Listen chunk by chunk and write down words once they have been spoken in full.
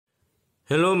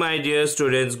Hello my dear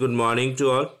students, good morning to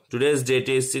all. Today's date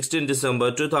is 16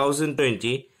 December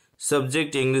 2020.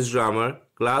 Subject English Grammar,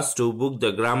 Class 2 book,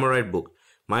 the Grammar Right book.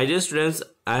 My dear students,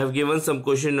 I have given some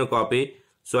question in a copy.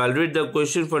 So I'll read the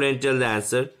question for and tell the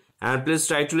answer. And please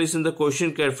try to listen the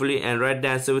question carefully and write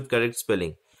the answer with correct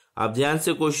spelling. आप ध्यान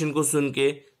से question को सुन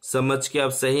के समझ के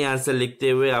आप सही answer लिखते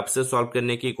हुए आपसे सॉल्व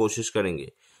करने की कोशिश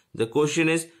करेंगे. The question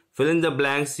is fill in the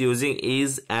blanks using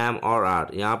is, M और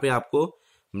आर. यहाँ पे आपको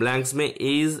ब्लैंक्स में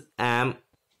इज, एम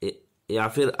या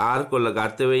फिर आर को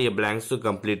लगाते हुए ये ब्लैंक्स को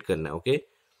कंप्लीट करना है. ओके,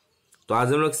 तो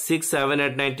आज हम लोग 6, 7,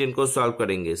 8, 9, 10 को सॉल्व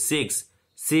करेंगे. 6,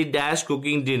 सी डैश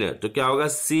कुकिंग डिनर. तो क्या होगा?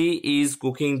 सी is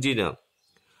cooking dinner.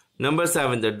 Number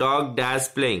 7, the dog dash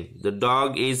playing. The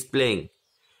dog is playing.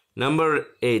 Number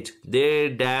 8, they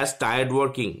dash tired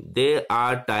working. They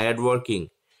are tired working.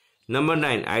 Number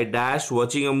 9, I dash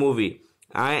watching a movie.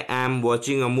 I am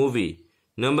watching a movie.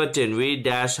 Number 10, we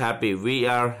dash happy. We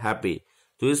are happy.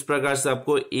 तो इस प्रकार से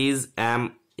आपको is, am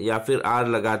या फिर are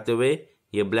लगाते हुए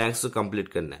ये blanks को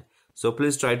complete करना है. So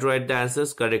please try to write the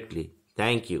answers correctly.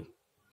 Thank you.